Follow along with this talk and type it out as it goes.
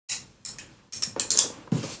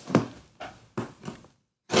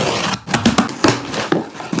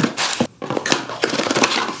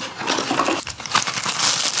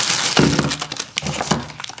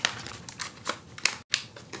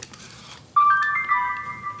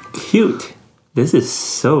cute. This is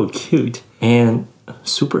so cute and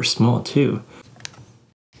super small too.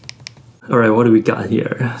 All right, what do we got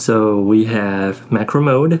here? So we have macro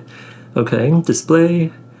mode, okay,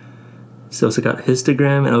 display. So also got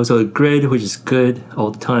histogram and also a grid, which is good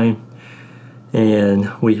all the time. And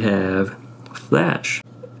we have flash.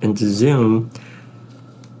 And to zoom,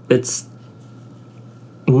 it's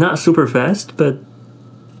not super fast, but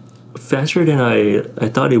faster than I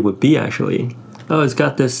thought it would be actually. Oh, it's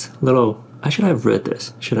got this little, I should have read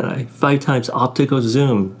this, shouldn't I? 5 times optical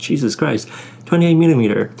zoom, Jesus Christ,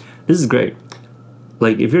 28mm. This is great.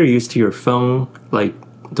 Like if you're used to your phone, like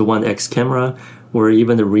the One X camera, or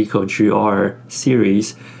even the Ricoh GR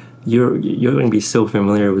series, you're going to be so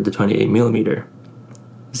familiar with the 28mm.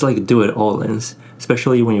 It's like a do-it-all lens,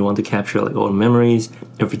 especially when you want to capture like all the memories,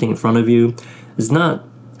 everything in front of you. It's not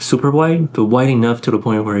super wide, but wide enough to the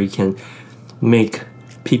point where you can make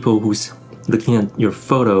people who's looking at your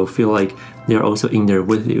photo feel like they're also in there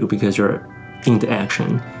with you because you're in the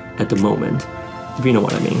action at the moment, if you know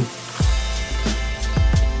what I mean.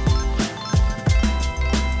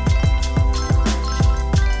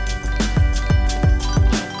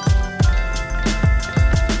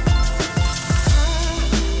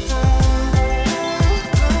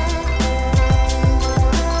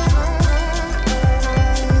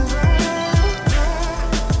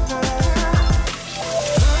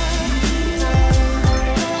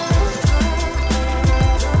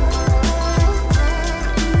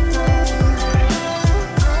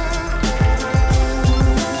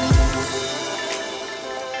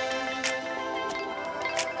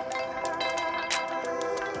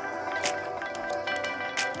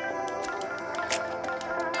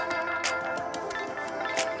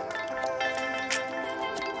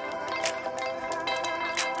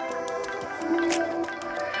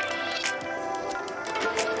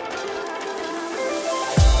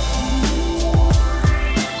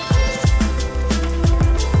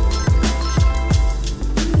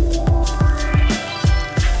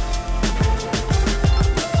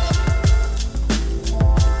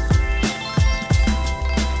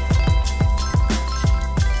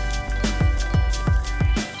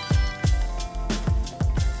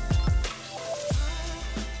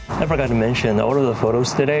 I forgot to mention, all of the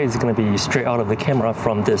photos today is going to be straight out of the camera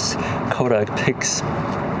from this Kodak Pix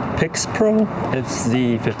Pro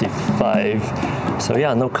FZ55. So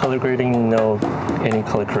yeah, no color grading, no any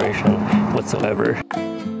color correction whatsoever.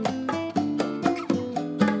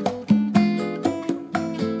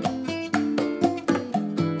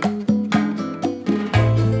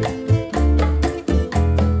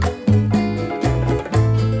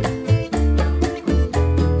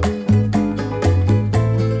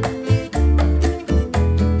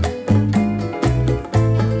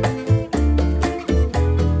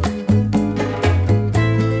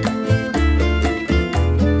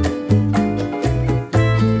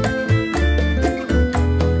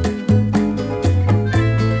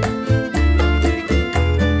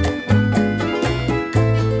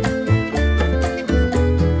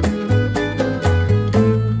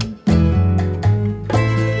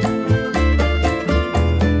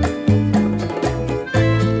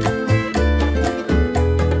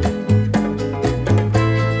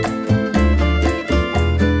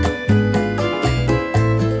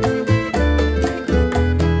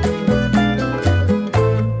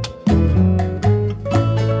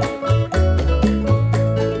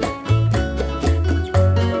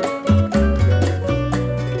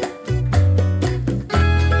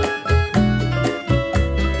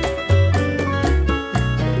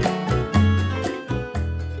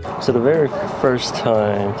 So the very first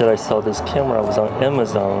time that I saw this camera was on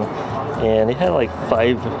Amazon, and it had like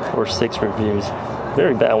 5 or 6 reviews,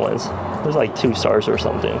 very bad ones. It was like 2 stars or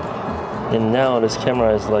something. And now this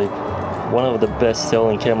camera is like one of the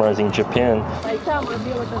best-selling cameras in Japan.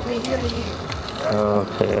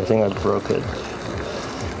 Okay, I think I broke it.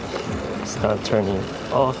 It's not turning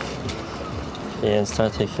off, and it's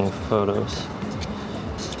not taking photos.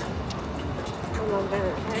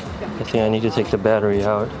 I think I need to take the battery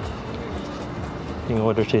out in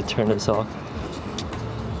order to turn this off.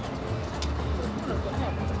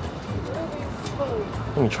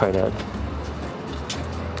 Let me try that.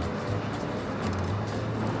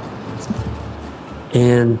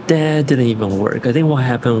 And that didn't even work. I think what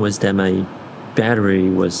happened was that my battery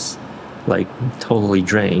was like totally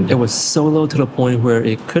drained. It was so low to the point where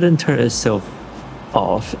it couldn't turn itself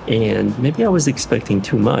off, and maybe I was expecting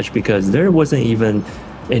too much because there wasn't even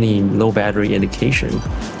any low battery indication.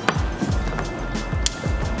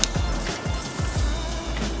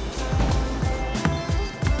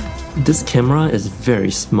 This camera is very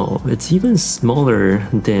small. It's even smaller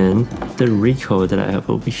than the Ricoh that I have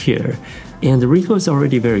over here. And the Ricoh is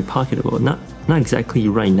already very pocketable. Not exactly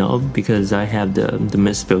right now because I have the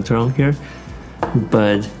mist filter on here.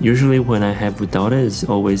 But usually when I have without it, it's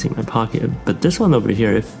always in my pocket. But this one over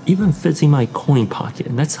here, it even fits in my coin pocket.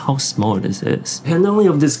 That's how small this is. Handling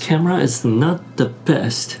of this camera is not the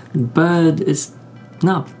best, but it's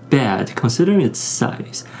not bad considering its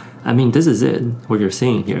size. I mean, this is it, what you're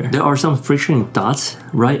seeing here. There are some friction dots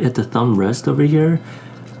right at the thumb rest over here,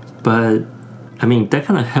 but I mean, that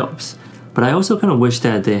kind of helps. But I also kind of wish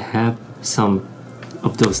that they have some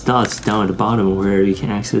of those dots down at the bottom where you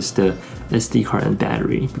can access the SD card and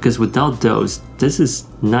battery, because without those, this is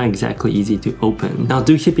not exactly easy to open. Now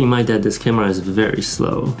do keep in mind that this camera is very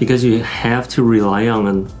slow because you have to rely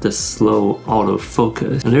on the slow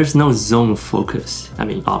autofocus, and there's no zone focus, I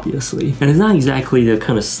mean, obviously. And it's not exactly the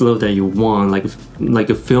kind of slow that you want like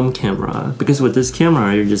a film camera, because with this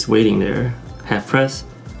camera you're just waiting there, half press,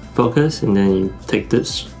 focus, and then you take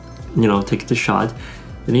this, take the shot,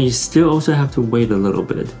 and then you still also have to wait a little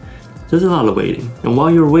bit. There's a lot of waiting, and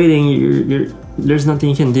while you're waiting, there's nothing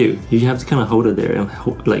you can do. You have to kind of hold it there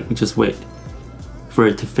and just wait for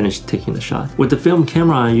it to finish taking the shot. With the film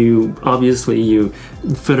camera, you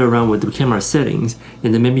fiddle around with the camera settings,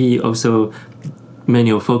 and then maybe also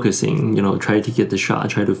manual focusing, try to get the shot,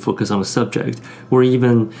 try to focus on the subject, or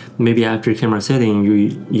even maybe after camera setting,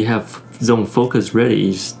 you have zone focus ready,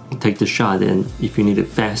 you just take the shot, and if you need it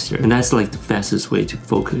faster, and that's like the fastest way to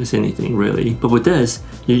focus anything really. But with this,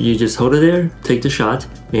 you just hold it there, take the shot,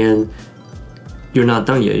 and you're not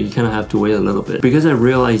done yet. You kind of have to wait a little bit, because I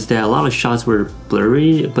realized that a lot of shots were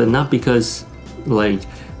blurry, but not because like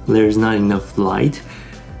there's not enough light.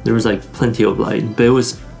 There was like plenty of light, but it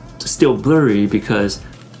was still blurry because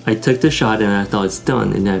I took the shot and I thought it's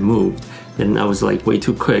done, and I moved, and I was like way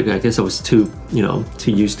too quick. I guess I was too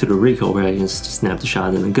used to the Ricoh where I can just snap the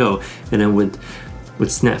shot and then go. And then with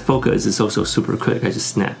snap focus, it's also super quick. I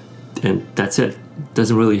just snap and that's it.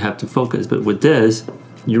 Doesn't really have to focus. But with this,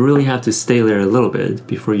 you really have to stay there a little bit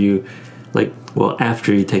before you,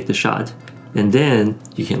 after you take the shot, and then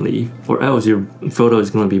you can leave, or else your photo is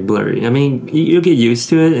going to be blurry. I mean, you'll get used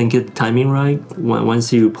to it and get the timing right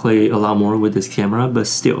once you play a lot more with this camera, but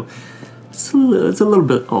still, it's a little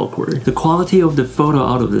bit awkward. The quality of the photo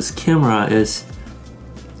out of this camera is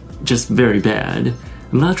just very bad.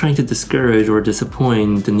 I'm not trying to discourage or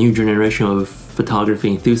disappoint the new generation of photography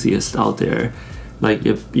enthusiasts out there. Like,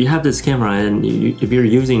 if you have this camera and if you're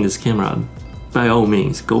using this camera, by all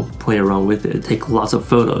means, go play around with it. Take lots of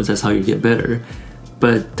photos, that's how you get better.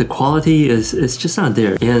 But the quality is just not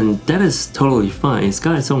there. And that is totally fine. It's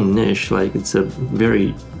got its own niche. Like, it's a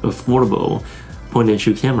very affordable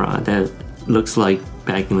point-and-shoot camera that looks like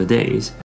back in the days.